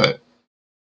that, but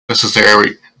this is the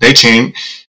area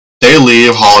they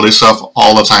leave holiday stuff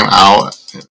all the time out.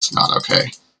 It's not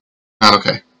okay. Not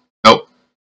okay. Nope.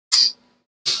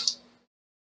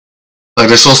 Like,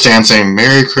 they're still standing saying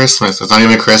Merry Christmas. It's not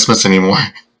even Christmas anymore.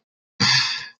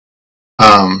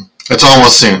 It's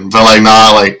almost soon, but like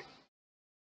not like.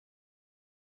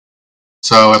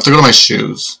 So I have to go to my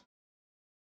shoes.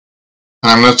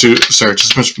 And I'm going to search.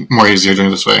 It's much more easier doing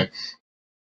it this way.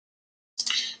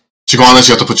 To go on this,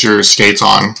 you have to put your skates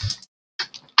on.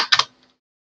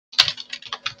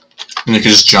 And you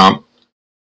can just jump.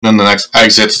 Then the next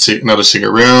exit to another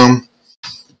secret room.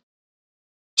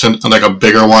 To like a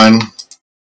bigger one.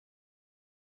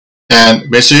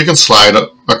 And basically you can slide.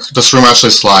 This room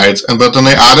actually slides. But then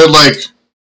they added like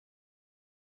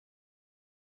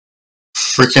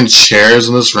freaking chairs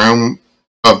in this room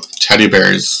of teddy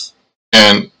bears.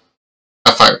 And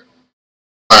a fire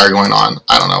going on.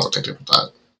 I don't know what they did with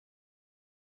that.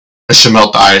 I should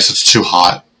melt the ice. It's too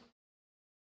hot.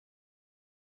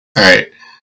 Alright.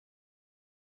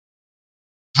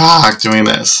 Doing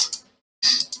this.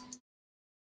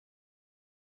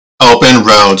 Open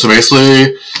road. So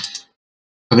basically,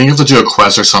 I think you have to do a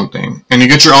quest or something. And you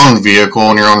get your own vehicle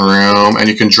in your own room, and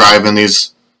you can drive in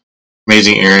these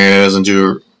amazing areas and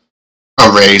do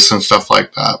a race and stuff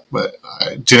like that. But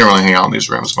I didn't really hang out in these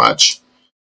rooms much.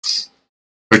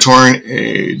 Victorian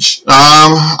Age.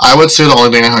 I would say the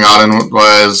only thing I hung out in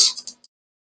was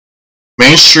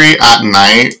Main Street at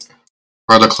night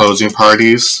for the closing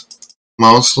parties,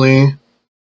 mostly.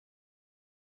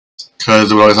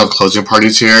 Because we always have closing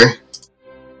parties here.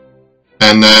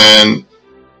 And then,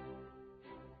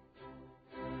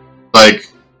 like,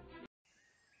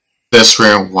 this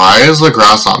room. Why is the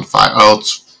grass on fire? Oh,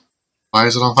 why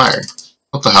is it on fire?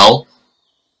 What the hell?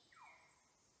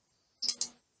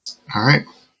 Alright.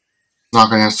 Not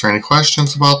going to answer any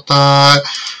questions about that.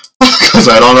 Because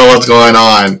I don't know what's going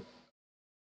on.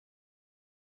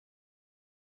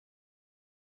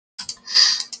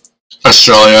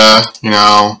 Australia, you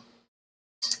know.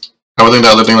 I would think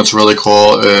the other thing that's really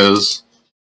cool is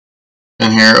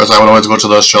in here is I would always go to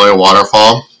the Australia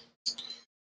waterfall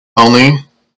only.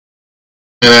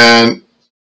 And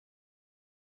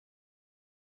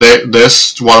then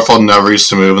this waterfall never used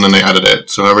to move, and then they edited it.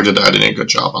 So whoever did the editing, good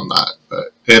job on that.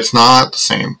 But it's not the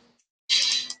same.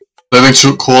 The other thing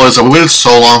too cool is that we waited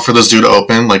so long for this dude to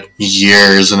open, like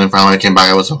years, and then finally I came back,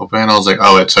 it was open. I was like,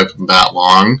 oh, it took that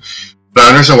long. But I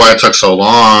understand why it took so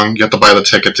long. You have to buy the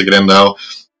ticket to get in, though.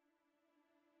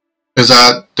 Is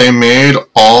that they made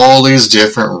all these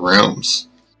different rooms.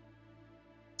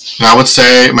 And I would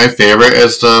say my favorite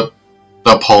is the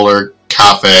Polar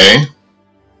Cafe.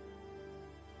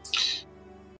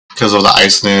 Because of the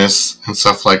iceness and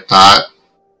stuff like that.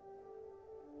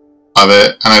 Of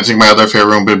it. And I think my other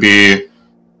favorite room would be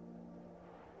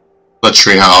the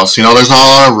treehouse. You know, there's not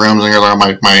a lot of rooms in here that are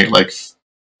my like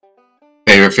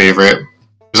favorite.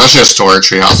 There's actually a storage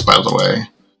treehouse, by the way.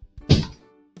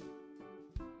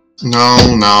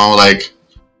 No, like,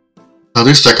 at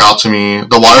least stick out to me.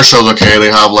 The water show's okay, they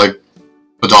have, like,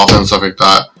 the dolphins and stuff like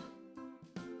that.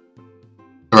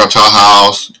 The reptile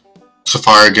house,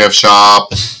 safari gift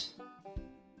shop,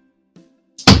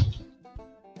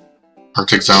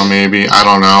 Arctic Zone maybe, I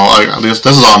don't know. Like, this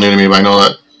is all new to me, but I know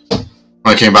that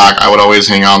when I came back, I would always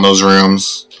hang out in those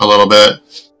rooms a little bit.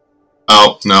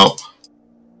 Oh, no.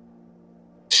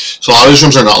 So a lot of these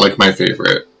rooms are not, like, my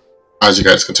favorite, as you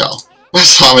guys can tell.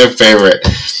 That's not my favorite.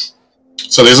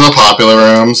 So these are the popular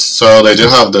rooms. So they did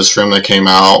have this room that came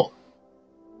out.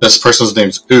 This person's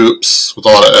name's Oops, with a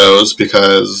lot of O's,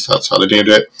 because that's how they named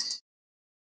it.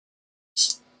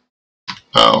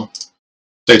 Oh.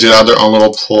 They did have their own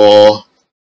little pool.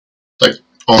 Like,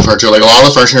 own furniture. Like, a lot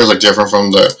of the furniture is, like, different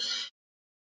from the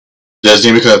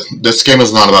Disney, because this game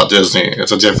is not about Disney.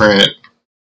 It's a different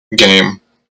game.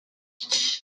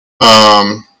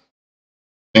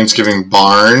 Thanksgiving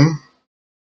barn.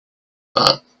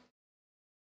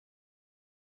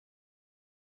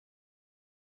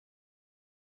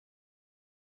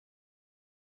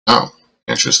 Oh,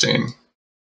 Interesting.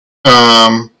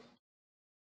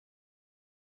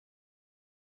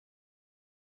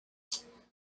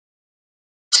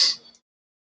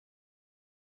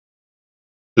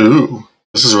 Ooh,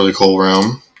 this is a really cool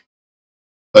room.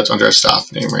 That's under a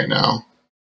staff name right now.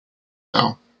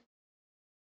 No.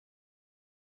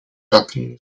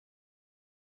 Japanese.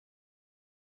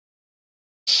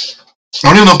 I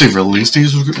don't even know if they've released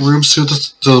these rooms to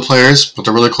the players, but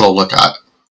they're really cool to look at.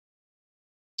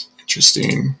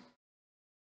 Interesting.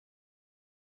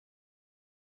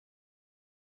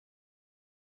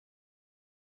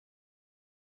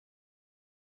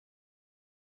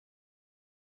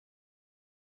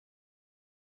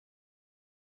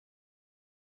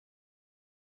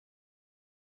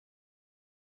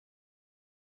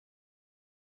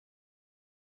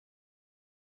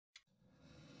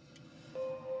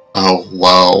 Oh,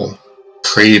 wow.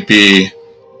 Creepy.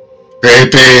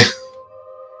 Creepy.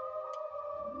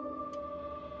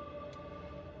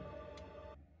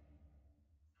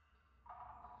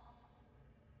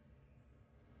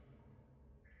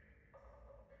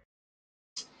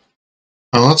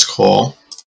 Oh, that's cool.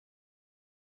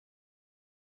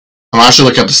 I'm actually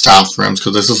looking at the staff rooms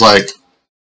because this is like,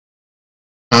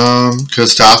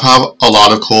 because staff have a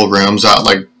lot of cool rooms that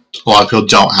like a lot of people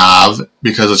don't have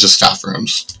because it's just staff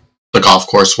rooms. The golf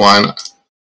course one, I'm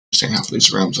seeing half of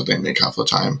these rooms that they make half the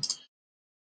time.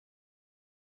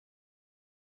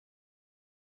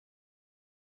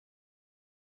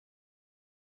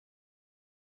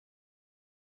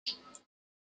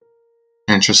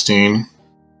 Interesting.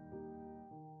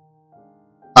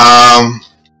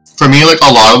 For me, like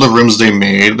a lot of the rooms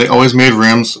they always made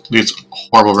rooms, these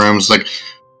horrible rooms, like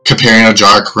comparing a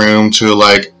dark room to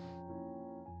like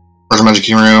Virtual Magic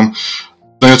Kingdom room.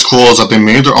 The thing that's cool is that they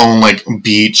made their own like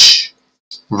beach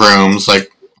rooms,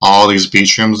 like all these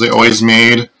beach rooms they always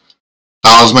made.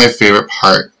 That was my favorite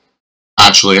part,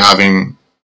 actually having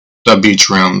the beach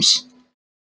rooms.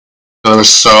 They were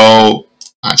so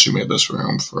actually made this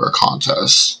room for a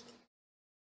contest.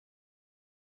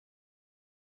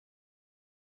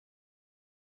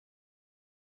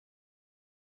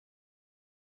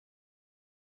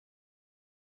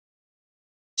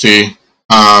 See,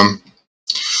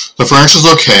 the furniture's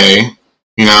okay.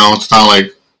 You know, it's not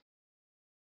like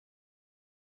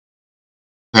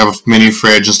they have a mini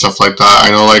fridge and stuff like that. I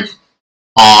know, like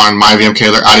on my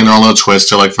VMK, they're adding their own little twist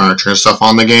to like furniture and stuff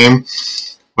on the game,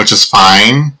 which is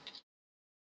fine.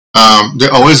 They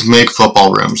always make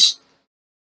football rooms.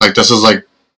 Like this is like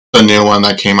the new one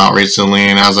that came out recently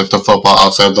and has like the football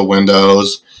outside the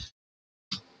windows.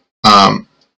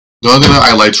 The only thing that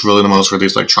I liked really the most were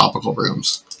these like tropical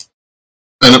rooms,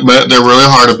 but they're really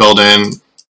hard to build in.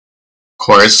 Of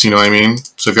course, you know what I mean.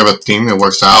 So if you have a theme, it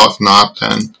works out. If not,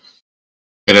 then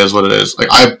it is what it is. Like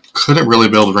I couldn't really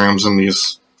build rooms in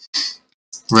these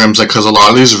rooms, like because a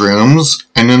lot of these rooms,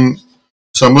 and then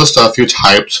some of the stuff you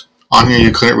typed on here,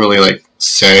 you couldn't really like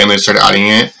say, and they started adding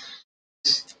it.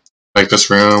 Like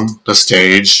this room, the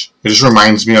stage. It just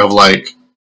reminds me of like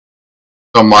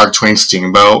the Mark Twain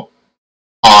Steamboat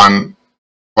on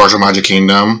Virtual Magic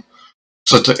Kingdom.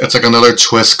 So it's like another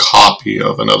twist copy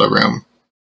of another room.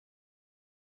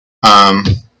 I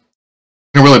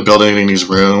can't really build anything in these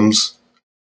rooms.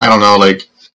 I don't know, like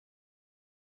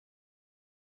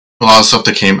a lot of stuff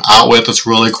that came out with that's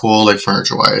really cool, like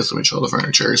furniture wise. Let me show the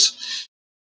furnitures.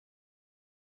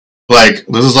 Like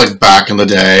this is like back in the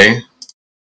day,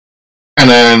 and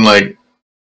then like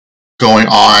going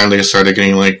on, they started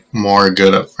getting like more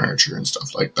good at furniture and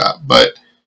stuff like that. But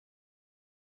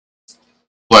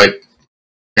like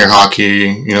air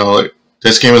hockey, you know, like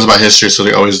this game is about history, so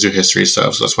they always do history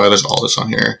stuff. So that's why there's all this on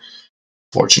here.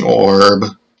 Fortune Orb,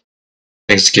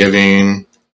 Thanksgiving,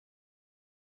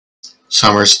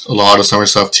 summer, a lot of summer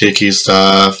stuff, Tiki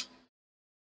stuff.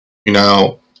 You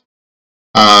know,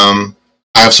 I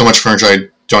have so much furniture I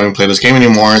don't even play this game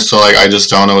anymore, so like I just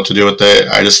don't know what to do with it.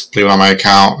 I just leave it on my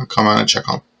account, come on and check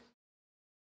on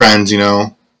friends, you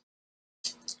know.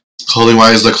 The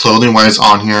clothing wise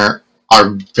on here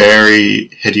are very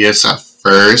hideous at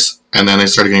first, and then they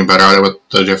started getting better at it with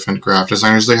the different graphic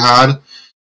designers they had.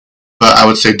 But I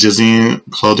would say Disney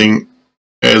clothing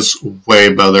is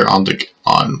way better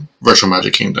on Virtual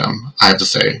Magic Kingdom. I have to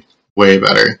say, way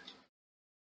better.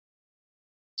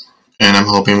 And I'm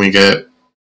hoping we get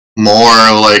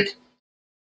more like.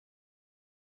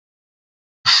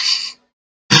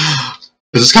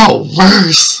 It just got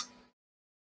worse.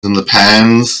 And the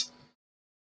pens,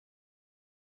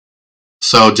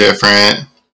 so different.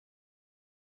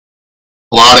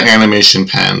 A lot of animation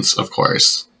pens, of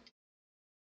course.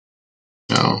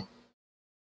 You know.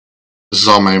 This is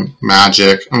all my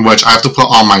magic, in which I have to put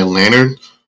on my lantern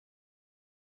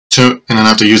and then I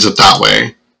have to use it that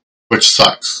way, which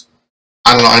sucks.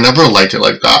 I don't know. I never liked it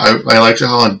like that. I liked it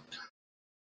how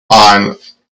on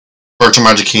Virtual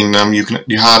Magic Kingdom you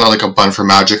had like a button for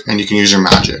magic and you can use your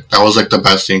magic. That was like the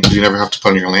best thing because you never have to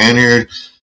put on your lanyard.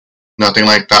 Nothing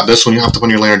like that. This one you have to put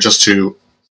on your lanyard just to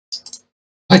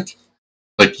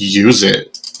like use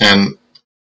it, and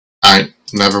I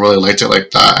never really liked it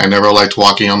like that. I never liked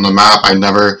walking on the map. I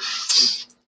never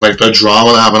like the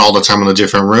drama that happened all the time in the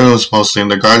different rooms, mostly in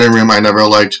the garden room. I never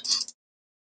liked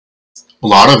a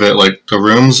lot of it. Like the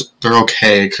rooms, they're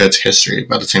okay because it's history,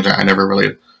 but at the same time, I never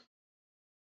really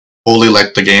fully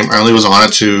liked the game. I only was on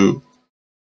it to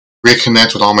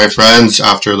reconnect with all my friends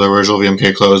after the original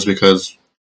VMK closed because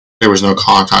there was no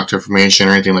contact information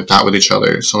or anything like that with each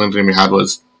other. So the only thing we had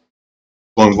was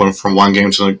going from one game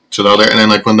to the other. And then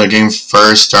like when the game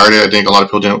first started, I think a lot of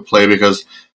people didn't play because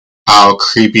how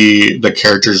creepy the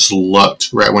characters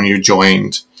looked right when you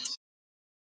joined.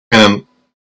 And then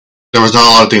there was not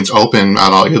a lot of things open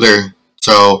at all either.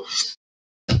 So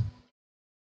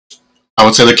I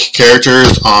would say the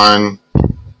characters on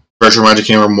Virtual Magic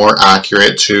Kingdom were more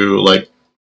accurate to like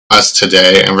us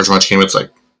today, and Virtual Magic Kingdom it's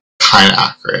like kind of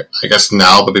accurate, I guess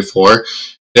now, but before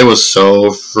it was so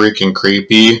freaking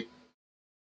creepy.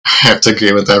 I have to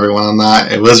agree with everyone on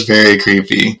that. It was very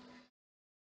creepy.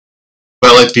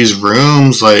 But like these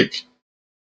rooms, like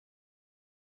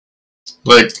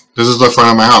this is the front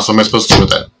of my house. What am I supposed to do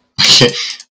with it?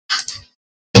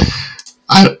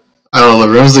 I don't know. The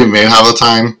rooms they made half the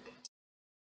time,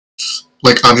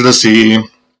 like Under the Sea.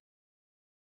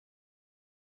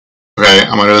 Okay,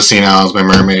 I'm under the sea now as my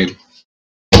mermaid,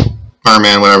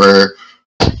 merman, whatever.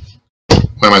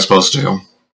 What am I supposed to do?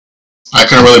 I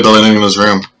couldn't really build anything in this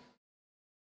room.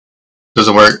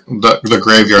 Doesn't work. The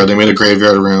graveyard. They made a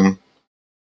graveyard room.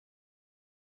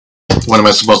 What am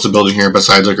I supposed to build in here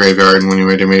besides a graveyard? And when you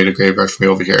made a graveyard for me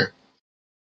over here,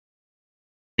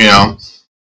 you know.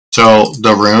 So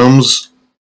the rooms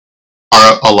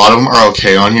are, a lot of them are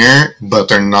okay on here, but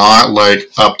they're not like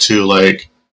up to like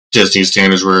Disney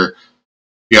standards where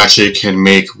you actually can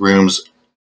make rooms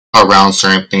around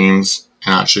certain things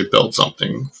and actually build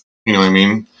something. You know what I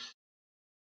mean?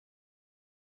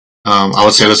 I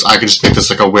would say this. I could just make this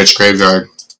like a witch graveyard,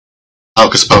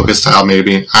 Hocus Pocus style,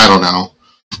 maybe. I don't know.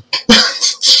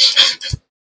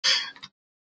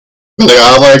 But they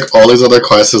have like all these other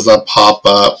quests that pop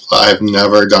up that I've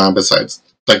never done besides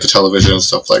like the television and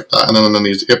stuff like that. And then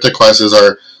these Iptych quests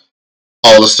are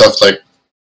all the stuff like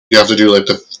you have to do like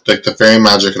the fairy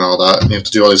magic and all that. And you have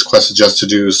to do all these quests just to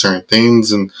do certain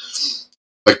things. And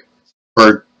like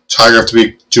for tiger, you have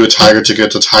to do a tiger to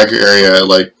get to tiger area.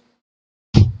 Like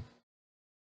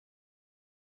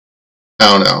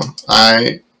I don't know.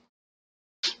 I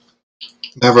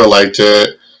never liked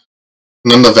it.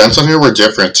 And then the events on here were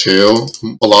different too.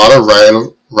 A lot of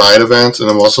ride events, and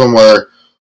then most of them were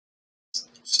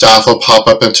staff will pop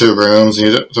up into rooms.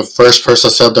 And the first person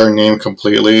that said their name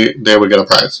completely, they would get a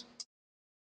prize.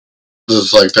 This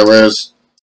is like there was.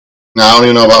 Now I don't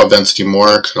even know about events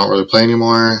anymore because I don't really play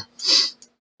anymore.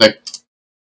 Like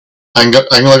I can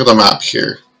look at the map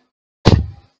here.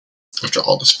 After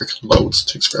all this freaking loads,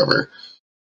 it takes forever.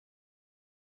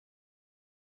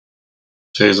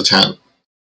 Today's the 10th.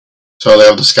 So they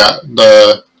have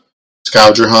the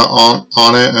scavenger hunt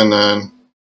on it, and then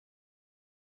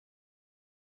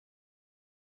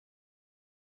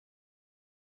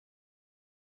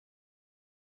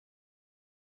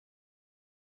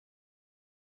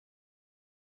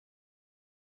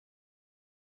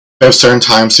they have certain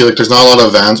times. See, like there's not a lot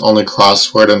of events, only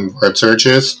crossword and word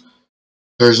searches.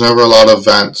 There's never a lot of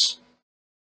events.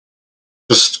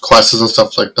 Just quests and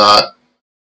stuff like that.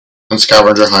 And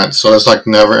scavenger hunt, so there's like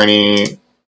never any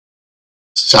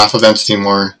staff events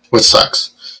anymore, which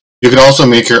sucks. You can also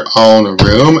make your own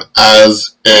room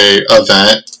as a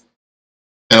event,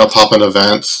 and it'll pop in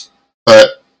events.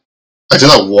 But I did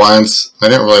that once. I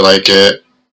didn't really like it.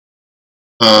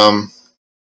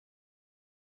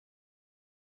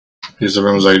 These are the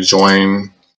rooms I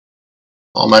join.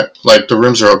 All my the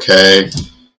rooms are okay.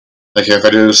 Like if I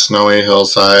do Snowy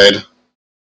Hillside.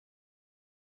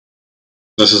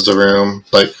 This is the room.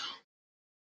 Like,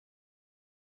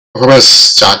 I'm gonna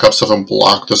stack up stuff and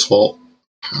block this whole.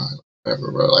 I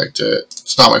never really liked it.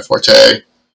 It's not my forte.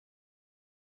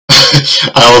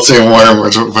 I will say more in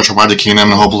Virtual Magic Kingdom,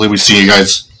 and hopefully we see you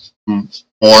guys more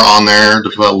on there. The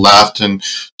people that left and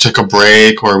took a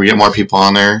break, or we get more people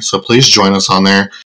on there. So please join us on there.